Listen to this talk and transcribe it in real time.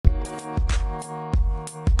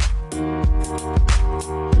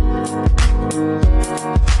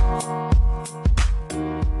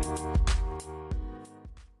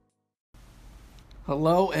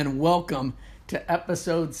Hello and welcome to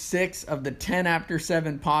episode 6 of the 10 After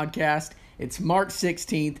 7 podcast. It's March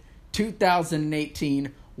 16th,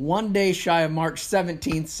 2018, one day shy of March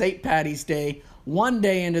 17th, St. Patty's Day, one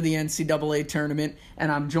day into the NCAA tournament,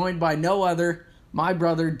 and I'm joined by no other, my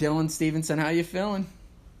brother Dylan Stevenson. How you feeling?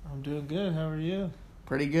 I'm doing good. How are you?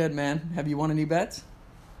 Pretty good, man. Have you won any bets?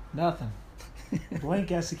 Nothing.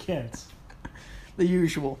 Blank as it gets. The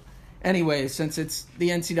usual. Anyway, since it's the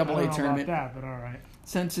NCAA tournament, about that, but all right.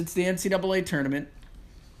 Since it's the NCAA tournament,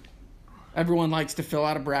 everyone likes to fill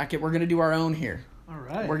out a bracket. We're going to do our own here. All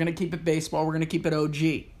right. We're going to keep it baseball. We're going to keep it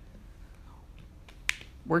OG.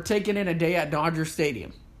 We're taking in a day at Dodger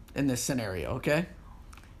Stadium in this scenario, okay?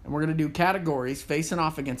 And we're going to do categories facing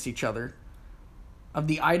off against each other of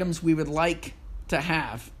the items we would like to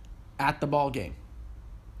have at the ball game.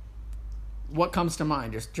 What comes to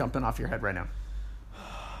mind, just jumping off your head right now?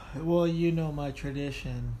 Well, you know my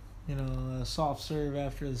tradition. A soft serve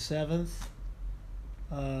after the 7th.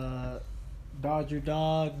 Dodger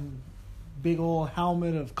dog. Big old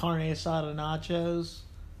helmet of carne asada nachos.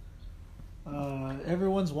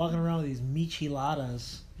 Everyone's walking around with these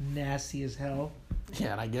micheladas. Nasty as hell.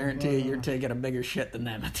 Yeah, and I guarantee you're taking a bigger shit than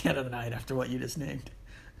them at the end of the night after what you just named.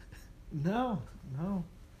 No.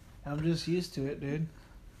 I'm just used to it, dude.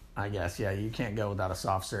 I guess, yeah, you can't go without a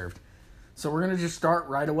soft serve. So we're going to just start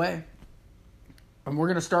right away. And we're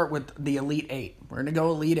going to start with the Elite 8. We're going to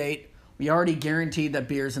go Elite 8. We already guaranteed that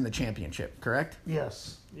beer's in the championship, correct?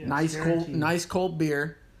 Yes. Nice cold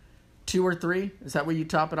beer. 2 or 3? Is that what you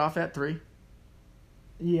top it off at? 3?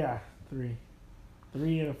 Yeah, 3.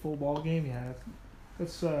 3 in a full ball game, yeah.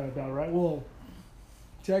 That's about right. Well,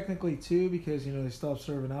 technically 2 because, they stopped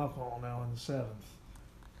serving alcohol now in the 7th.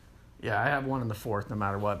 Yeah, I have one in the 4th, no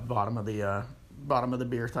matter what. Bottom of the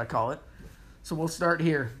beer, I call it. So we'll start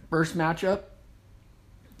here. First matchup,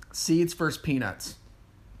 Seeds versus Peanuts.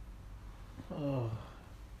 Oh.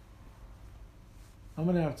 I'm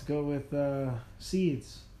going to have to go with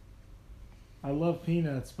Seeds. I love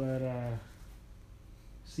Peanuts, but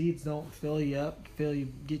Seeds don't fill you up,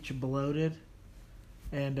 get you bloated.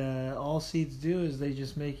 And all Seeds do is they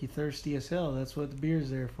just make you thirsty as hell. That's what the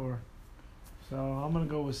beer's there for. So I'm going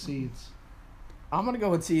to go with Seeds. I'm going to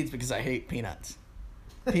go with Seeds because I hate Peanuts.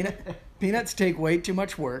 Peanuts take way too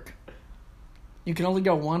much work. You can only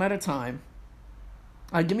go one at a time.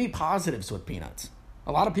 Give me positives with Peanuts.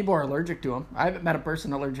 A lot of people are allergic to them. I haven't met a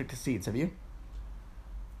person allergic to Seeds. Have you?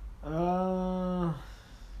 Can't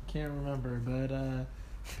remember, but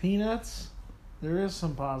Peanuts, there is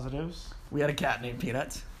some positives. We had a cat named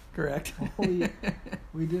Peanuts, correct? We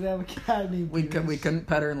did have a cat named Peanuts. We couldn't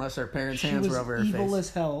pet her unless our parents' hands were over her face. She was evil as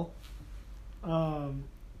hell.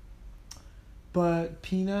 But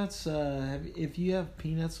Peanuts, if you have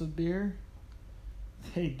Peanuts with beer,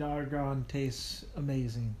 they doggone taste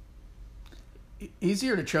amazing.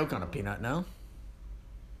 Easier to choke on a peanut, no?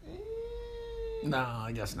 No,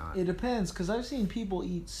 I guess not. It depends, because I've seen people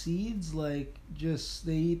eat seeds, they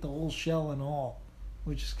eat the whole shell and all,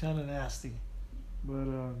 which is kind of nasty. But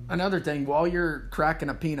another thing, while you're cracking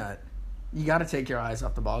a peanut, you got to take your eyes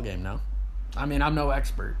off the ball game, no? I mean, I'm no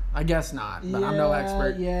expert. I guess not, but I'm no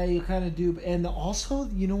expert. Yeah, you kind of do. And also,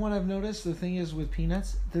 you know what I've noticed? The thing is with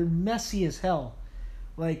peanuts, they're messy as hell.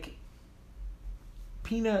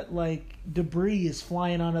 Peanut, debris is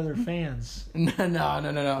flying on other fans.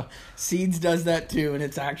 No. Seeds does that too, and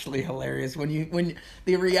it's actually hilarious. When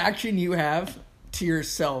the reaction you have to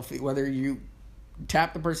yourself, whether you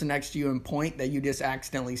tap the person next to you and point that you just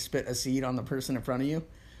accidentally spit a seed on the person in front of you,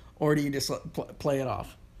 or do you just play it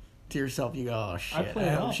off to yourself? You go, oh shit. I play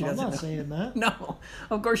it off. I'm not saying that. No,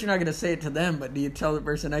 of course you're not going to say it to them, but do you tell the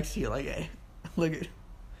person next to you, hey, look at...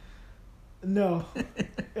 No.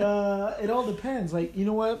 It all depends. You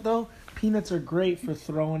know what, though? Peanuts are great for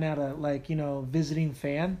throwing at a, visiting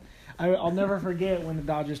fan. I'll never forget when the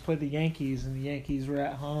Dodgers played the Yankees, and the Yankees were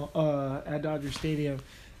at Dodger Stadium.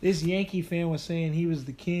 This Yankee fan was saying he was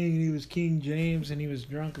the king, and he was King James, and he was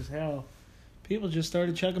drunk as hell. People just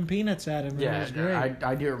started chucking peanuts at him. Yeah, it was great.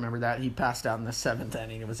 I do remember that. He passed out in the 7th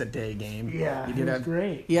inning. It was a day game. Yeah, it was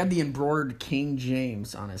great. He had the embroidered King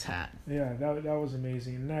James on his hat. Yeah, that was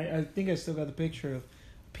amazing. And I think I still got the picture of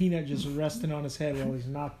Peanut just resting on his head while he's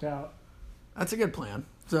knocked out. That's a good plan.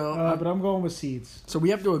 So, but I'm going with Seeds. So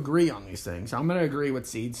we have to agree on these things. I'm going to agree with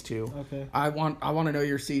Seeds too. Okay. I want to know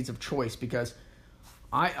your seeds of choice because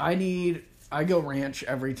I go ranch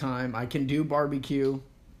every time. I can do barbecue.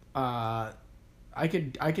 I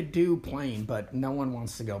could do plain, but no one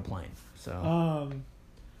wants to go plain. So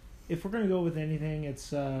if we're gonna go with anything,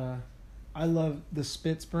 it's I love the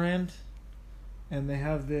Spitz brand, and they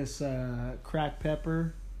have this cracked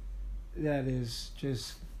pepper That is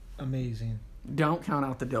just amazing. Don't count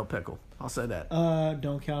out the dill pickle. I'll say that.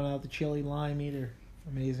 Don't count out the chili lime either.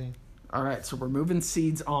 Amazing. All right, so we're moving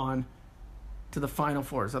seeds on to the Final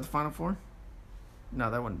Four. Is that the Final Four?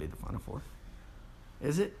 No, that wouldn't be the Final Four.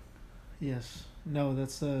 Is it? Yes. No,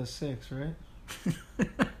 that's 6, right?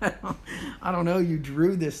 I don't know. You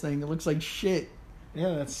drew this thing. It looks like shit.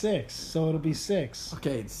 Yeah, that's 6. So it'll be 6.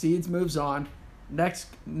 Okay, seeds moves on.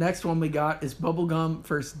 Next one we got is bubblegum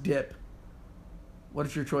versus dip. What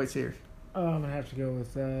is your choice here? Oh, I'm gonna have to go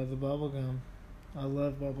with the bubblegum. I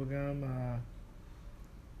love bubblegum.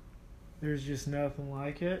 There's just nothing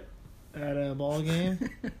like it at a ball game.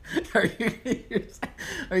 Are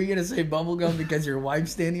you gonna say bubblegum because your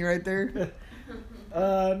wife's standing right there?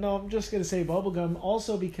 No, I'm just gonna say bubblegum.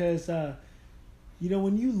 Also because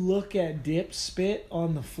when you look at dip spit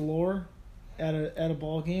on the floor at a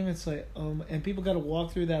ball game, it's like and people got to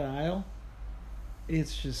walk through that aisle.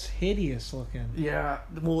 It's just hideous looking. Yeah,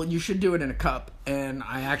 well, you should do it in a cup. And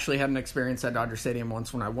I actually had an experience at Dodger Stadium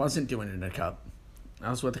once when I wasn't doing it in a cup. I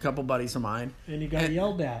was with a couple buddies of mine. And you got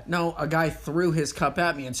yelled at. No, a guy threw his cup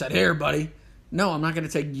at me and said, "Here, buddy." No, I'm not going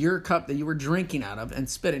to take your cup that you were drinking out of and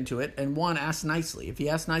spit into it. And one, asked nicely. If he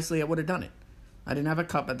asked nicely, I would have done it. I didn't have a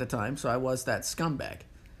cup at the time, so I was that scumbag.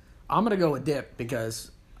 I'm going to go with dip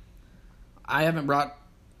because I haven't brought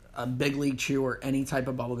a Big League Chew or any type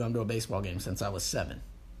of bubblegum to a baseball game since I was 7.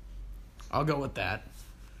 I'll go with that.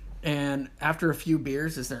 And after a few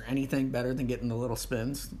beers, is there anything better than getting the little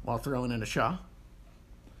spins while throwing in a Shaw?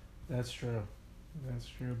 That's true.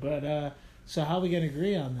 But so how are we gonna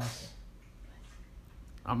agree on this?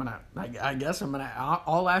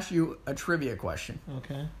 I'll ask you a trivia question.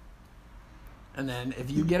 Okay. And then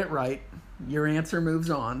if you get it right, your answer moves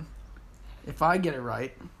on. If I get it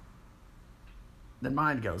right, then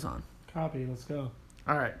mine goes on. Copy. Let's go.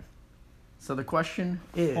 All right. So the question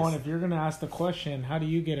is... Oh, and if you're going to ask the question, how do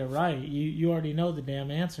you get it right? You already know the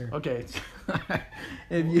damn answer. Okay.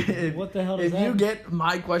 What the hell does that... If you get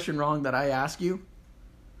my question wrong that I ask you,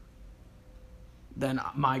 then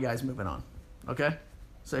my guy's moving on. Okay?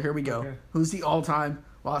 So here we go. Okay. Who's the all-time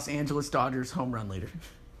Los Angeles Dodgers home run leader?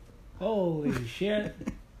 Holy shit.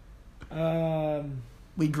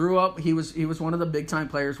 We grew up... He was one of the big-time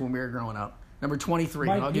players when we were growing up. Number 23.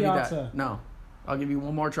 Mike I'll give Piazza. you that. No. I'll give you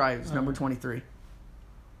one more try. It's number 23.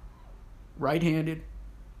 Right-handed.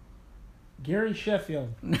 Gary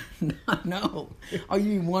Sheffield. No. I'll give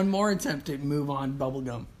you one more attempt to move on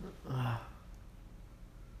bubblegum.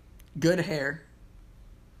 Good hair.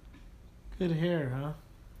 Good hair, huh?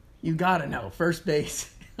 You gotta know. First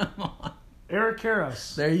base. Come on. Eric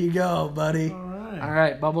Karros. There you go, buddy. All All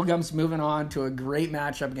right. Bubblegum's moving on to a great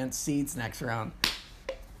matchup against Seeds next round.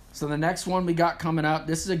 So the next one we got coming up,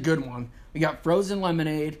 this is a good one. We got frozen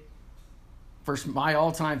lemonade versus my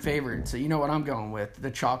all-time favorite. So you know what I'm going with,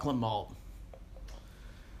 the chocolate malt.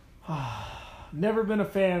 Never been a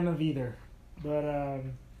fan of either. But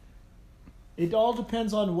it all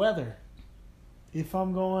depends on weather. If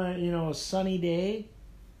I'm going, a sunny day,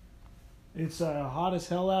 it's hot as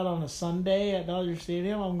hell out on a Sunday at Dodger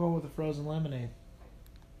Stadium, I'm going with the frozen lemonade.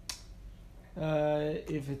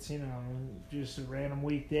 If it's, just a random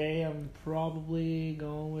weekday, I'm probably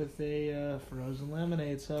going with a frozen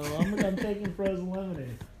lemonade. So I'm taking frozen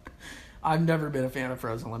lemonade. I've never been a fan of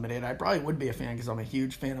frozen lemonade. I probably would be a fan because I'm a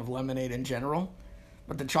huge fan of lemonade in general.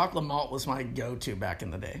 But the chocolate malt was my go-to back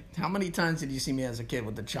in the day. How many times did you see me as a kid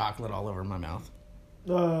with the chocolate all over my mouth?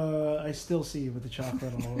 I still see you with the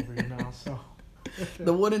chocolate all over your mouth. So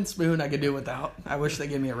the wooden spoon I could do without. I wish they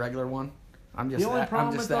gave me a regular one. The only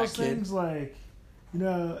problem with those things, like,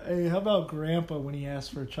 hey, how about Grandpa when he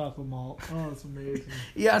asked for a chocolate malt? Oh, it's amazing.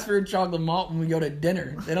 He asked for a chocolate malt when we go to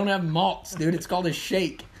dinner. They don't have malts, dude. It's called a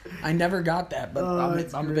shake. I never got that, but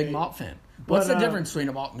I'm a big malt fan. What's the difference between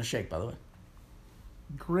a malt and a shake, by the way?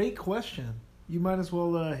 Great question. You might as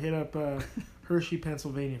well hit up Hershey,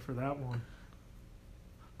 Pennsylvania for that one.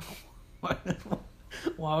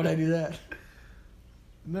 Why would I do that?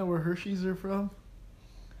 Isn't that where Hershey's are from?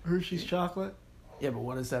 Hershey's chocolate? Yeah, but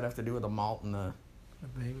what does that have to do with the malt and the...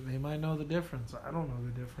 They might know the difference. I don't know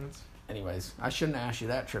the difference. Anyways, I shouldn't ask you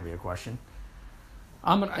that trivia question.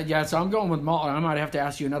 So I'm going with malt. I might have to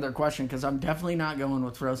ask you another question because I'm definitely not going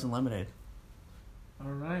with frozen lemonade.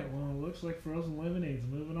 All right. Well, it looks like frozen lemonade's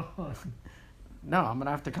moving on. No, I'm going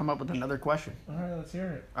to have to come up with another question. All right, let's hear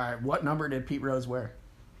it. All right, what number did Pete Rose wear?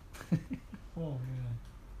 Oh, man.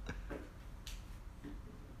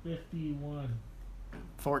 51.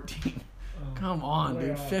 14. Oh, come on,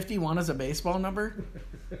 dude. 51 is a baseball number?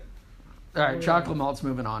 All right, chocolate malt's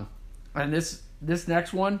moving on. And this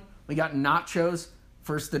next one, we got nachos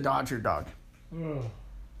versus the Dodger dog. Oh.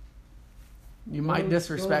 You might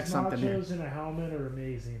disrespect those something here. Nachos in a helmet are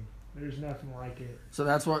amazing. There's nothing like it. So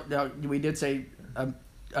that's what we did say,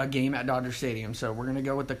 a game at Dodger Stadium. So we're going to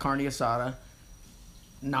go with the carne asada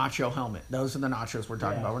nacho helmet. Those are the nachos we're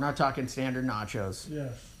talking about. We're not talking standard nachos.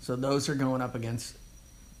 Yes. So those are going up against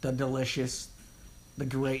the delicious, the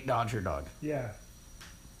great Dodger Dog. Yeah.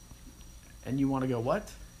 And you want to go what?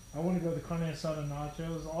 I want to go the carne asada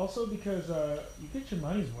nachos. Also because you get your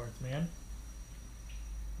money's worth, man.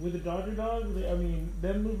 With the Dodger Dog, I mean,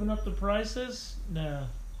 them moving up the prices, nah.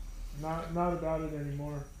 Not about it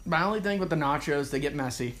anymore. My only thing with the nachos, they get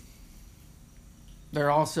messy. They're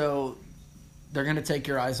going to take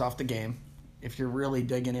your eyes off the game if you're really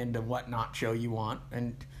digging into what nacho you want.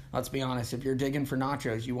 And let's be honest, if you're digging for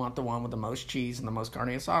nachos, you want the one with the most cheese and the most carne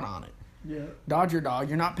asada on it. Yeah. Dodger Dog,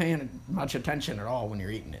 you're not paying much attention at all when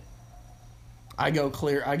you're eating it. I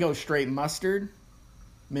go straight mustard.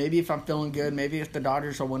 Maybe if I'm feeling good, maybe if the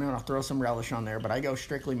Dodgers will win it, I'll throw some relish on there. But I go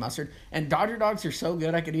strictly mustard. And Dodger Dogs are so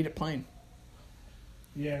good, I could eat it plain.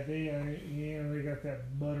 Yeah, they got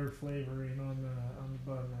that butter flavoring on the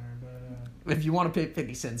bun there. But if you want to pay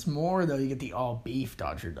 50 cents more, though, you get the all beef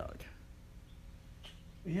Dodger Dog.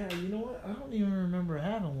 Yeah, you know what? I don't even remember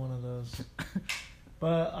having one of those.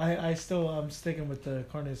 But I'm sticking with the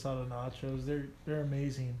carne asada nachos. They're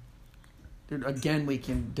amazing. Dude, again, we're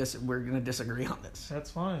going to disagree on this.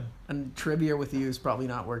 That's fine. And trivia with you is probably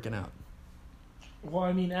not working out. Well,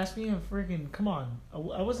 I mean, ask me a freaking... Come on.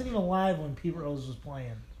 I wasn't even alive when Pete Rose was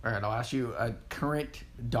playing. All right, I'll ask you a current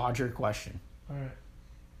Dodger question. All right.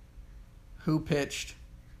 Who pitched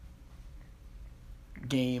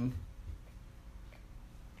Game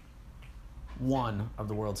 1 of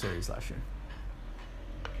the World Series last year?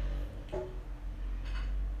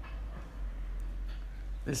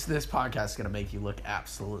 This podcast is going to make you look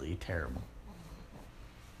absolutely terrible.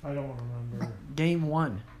 I don't remember. Game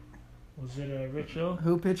 1. Was it Rich Hill?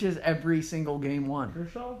 Who pitches every single Game 1?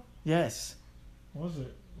 Kershaw? Yes. Was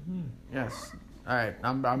it? Yes. All right,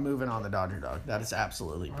 I'm moving on the Dodger Dog. That is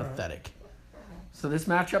absolutely pathetic. Right. So this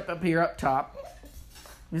matchup up here up top,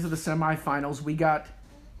 these are the semifinals. We got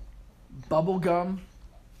Bubblegum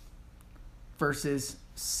versus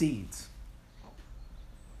Seeds.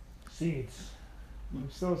 Seeds. I'm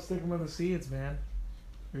still sticking with the Seeds, man.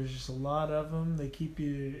 There's just a lot of them. They keep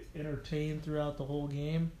you entertained throughout the whole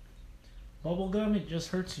game. Bubblegum, it just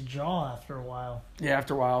hurts your jaw after a while. Yeah,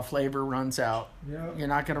 after a while, flavor runs out. Yep. You're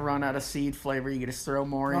not going to run out of seed flavor. You just throw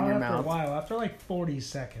more in your mouth. After a while, after like 40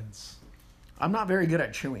 seconds. I'm not very good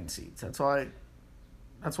at chewing seeds. That's why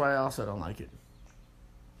I also don't like it.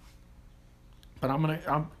 But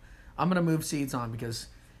I'm gonna move seeds on because,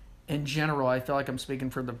 in general, I feel like I'm speaking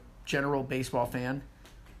for the general baseball fan.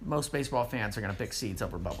 Most baseball fans are gonna pick seeds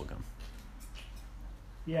over bubblegum.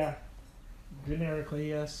 Yeah, generically,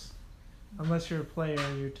 yes. Unless you're a player,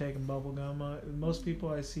 you're taking bubblegum. Most people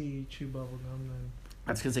I see chew bubblegum. Then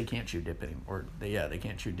that's because they can't chew dip anymore. They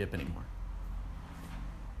can't chew dip anymore.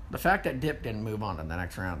 The fact that dip didn't move on to the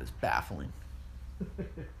next round is baffling.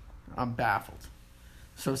 I'm baffled.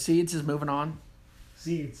 So Seeds is moving on.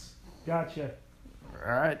 Seeds. Gotcha.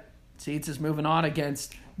 All right. Seeds is moving on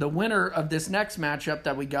against the winner of this next matchup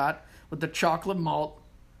that we got with the chocolate malt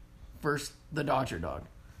versus the Dodger Dog.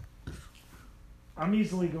 I'm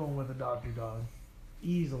easily going with the Dodger Dog.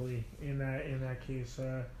 Easily in that case.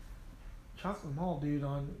 Chocolate malt, dude.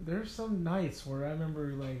 There's some nights where I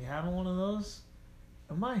remember like having one of those,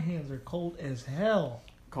 and my hands are cold as hell.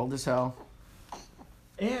 Cold as hell.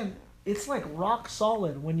 And it's like rock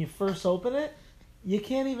solid when you first open it. You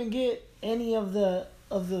can't even get any of the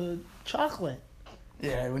chocolate.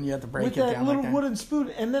 Yeah, when you have to break with it that down little like that. wooden spoon,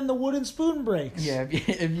 and then the wooden spoon breaks. Yeah,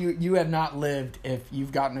 if you have not lived, if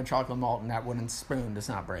you've gotten a chocolate malt and that wooden spoon does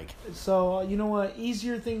not break. So you know what?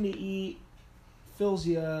 Easier thing to eat, fills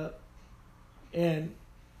you up, and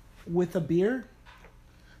with a beer.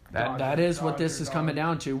 That is what this is coming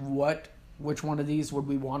down to. Which one of these would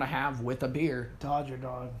we want to have with a beer? Dodger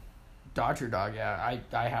Dog. Dodger Dog, yeah.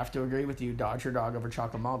 I have to agree with you. Dodger Dog over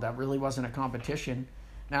chocolate malt. That really wasn't a competition.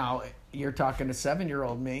 Now, you're talking to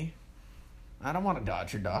 7-year-old me. I don't want a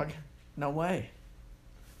Dodger Dog. No way.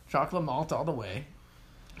 Chocolate malt all the way.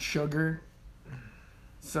 Sugar.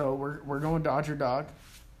 So we're going Dodger Dog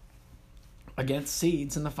against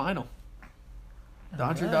Seeds in the final.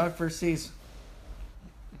 Dodger Dog versus Seeds.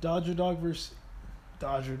 Dodger Dog versus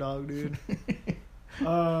Dodger Dog, dude.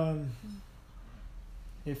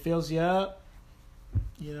 It fills you up.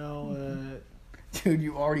 You know, dude,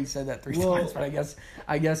 you already said that 3 times, but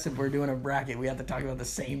I guess if we're doing a bracket, we have to talk about the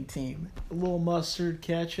same team. A little mustard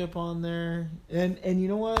ketchup on there. And you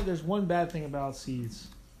know what? There's one bad thing about Seeds.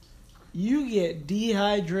 You get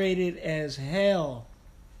dehydrated as hell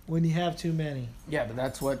when you have too many. Yeah, but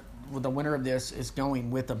that's what the winner of this is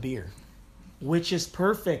going with a beer. Which is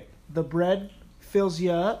perfect. The bread fills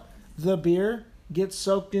you up. The beer gets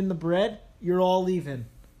soaked in the bread. You're all even.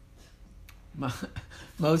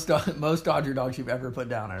 Most Dodger dogs you've ever put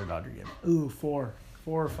down at a Dodger game. Ooh, 4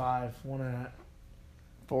 or 5. One of that.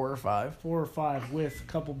 4 or 5? 4 or 5 with a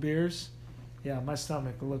couple beers. Yeah, my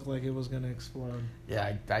stomach looked like it was going to explode.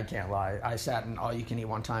 Yeah, I can't lie. I sat in all you can eat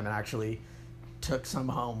one time and actually took some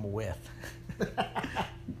home with.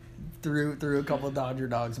 threw a couple of Dodger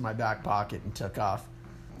dogs in my back pocket and took off.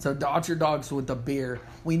 So Dodger dogs with the beer.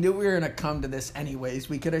 We knew we were going to come to this anyways.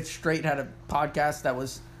 We could have straight had a podcast that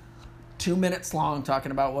was 2 minutes long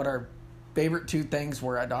talking about what our favorite 2 things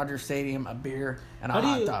were at Dodger Stadium: a beer and a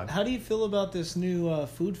hot dog. How do you feel about this new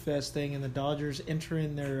food fest thing and the Dodgers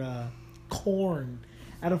entering their corn?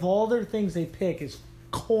 Out of all their things they pick is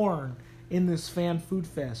corn in this fan food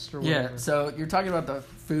fest or whatever. Yeah, so you're talking about the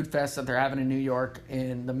food fest that they're having in New York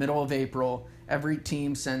in the middle of April. Every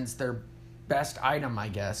team sends their best item, I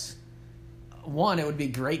guess. One, it would be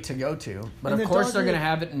great to go to, but of course they're going to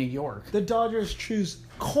have it in New York. The Dodgers choose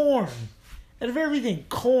corn. Out of everything,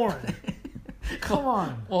 corn. Come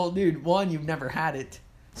on. Well, dude, one, you've never had it,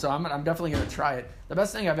 so I'm definitely going to try it. The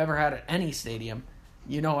best thing I've ever had at any stadium,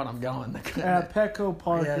 you know what I'm going. At Petco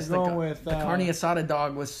Park, yes, you're going with... the carne asada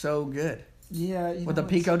dog was so good. Yeah. With the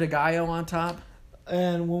pico de gallo on top.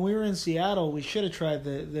 And when we were in Seattle, we should have tried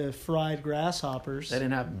the fried grasshoppers. They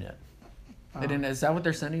didn't have them yet. They didn't. Is that what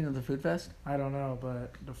they're sending to the food fest? I don't know,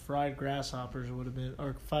 but the fried grasshoppers would have been,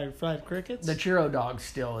 or fried crickets. The churro dog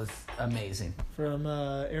still is amazing. From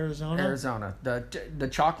Arizona. Arizona, the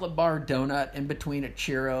chocolate bar donut in between a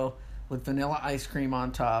churro with vanilla ice cream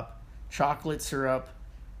on top, chocolate syrup.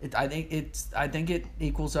 I think it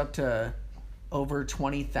equals up to over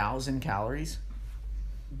 20,000 calories.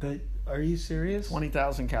 Are you serious?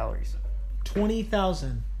 20,000 calories.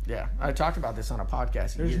 20,000. Yeah, I talked about this on a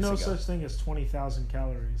podcast. There's no ago. such thing as 20,000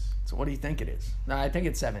 calories. So what do you think it is? No, I think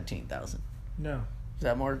it's 17,000. No. Is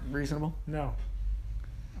that more reasonable? No.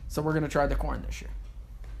 So we're gonna try the corn this year.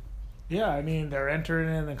 Yeah, I mean they're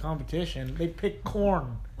entering in the competition. They pick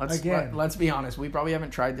corn again. Let's be honest. We probably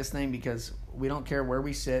haven't tried this thing because we don't care where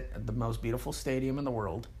we sit at the most beautiful stadium in the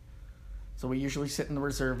world. So we usually sit in the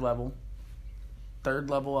reserve level, 3rd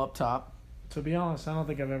level up top. To be honest, I don't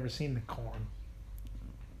think I've ever seen the corn.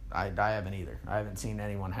 I haven't either. I haven't seen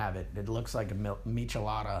anyone have it. It looks like a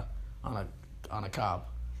michelada on a cob.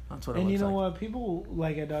 That's what it looks like. And you know what? People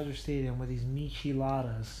like at Dodger Stadium with these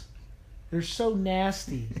micheladas. They're so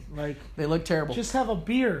nasty. Like they look terrible. Just have a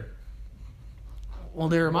beer. Well,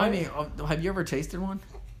 they remind me of. Have you ever tasted one?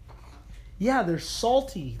 Yeah, they're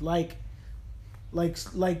salty. Like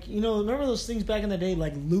you know, remember those things back in the day,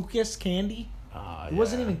 like Lucas candy? It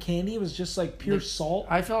wasn't even candy. It was just like pure salt.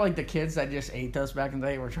 I felt like the kids that just ate those back in the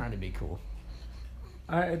day were trying to be cool.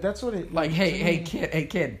 That's what it. Like, hey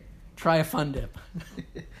kid, try a Fun Dip.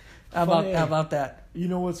 How about that? You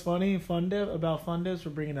know what's funny? Fun Dips.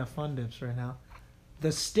 We're bringing up Fun Dips right now.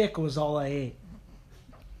 The stick was all I ate.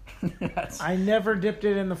 I never dipped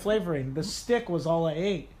it in the flavoring. The stick was all I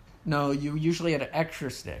ate. No, you usually had an extra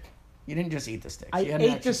stick. You didn't just eat the stick. I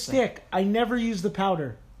ate the stick. I never used the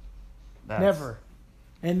powder. Never.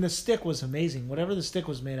 And the stick was amazing. Whatever the stick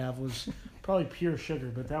was made of was probably pure sugar,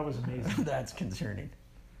 but that was amazing. That's concerning.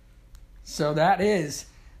 So that is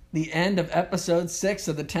the end of episode 6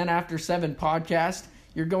 of the 10 After 7 podcast.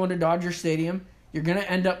 You're going to Dodger Stadium. You're going to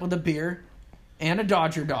end up with a beer and a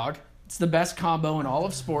Dodger dog. It's the best combo in all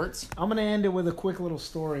of sports. I'm going to end it with a quick little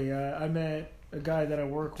story. I met a guy that I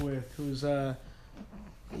work with who's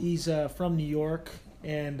he's from New York,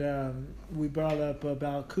 and we brought up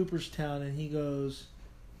about Cooperstown, and he goes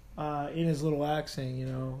in his little accent, you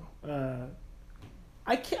know,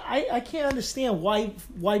 I can't understand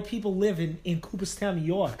why people live in Cooperstown, New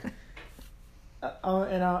York.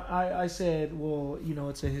 And I said, well, you know,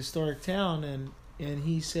 it's a historic town, and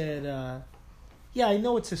he said, yeah, I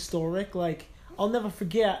know it's historic. Like, I'll never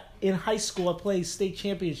forget, in high school, I played state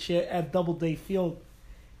championship at Doubleday Field,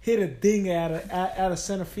 hit a ding out of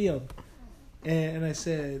center field. And I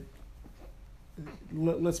said,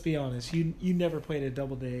 let's be honest, you never played at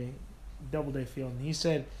Doubleday Field. And he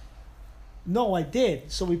said, no, I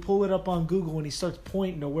did. So we pull it up on Google, and he starts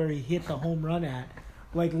pointing to where he hit the home run at,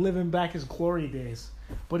 like living back his glory days.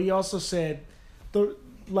 But he also said, the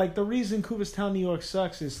reason Cooperstown, New York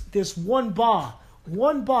sucks is this one bar.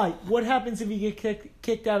 What happens if you get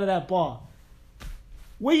kicked out of that bar?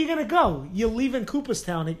 Where you gonna go? You're leaving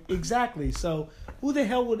Cooperstown. Exactly. So who the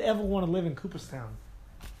hell would ever want to live in Cooperstown?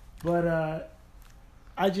 But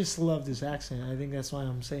I just love this accent. I think that's why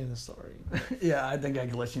I'm saying the story. Yeah, I think I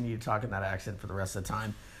could listen to you talk in that accent for the rest of the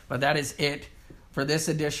time. But that is it for this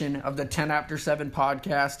edition of the 10 After 7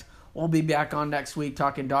 podcast. We'll be back on next week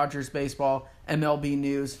talking Dodgers baseball, MLB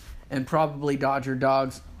news, and probably Dodger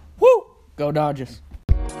dogs. Woo! Go Dodgers.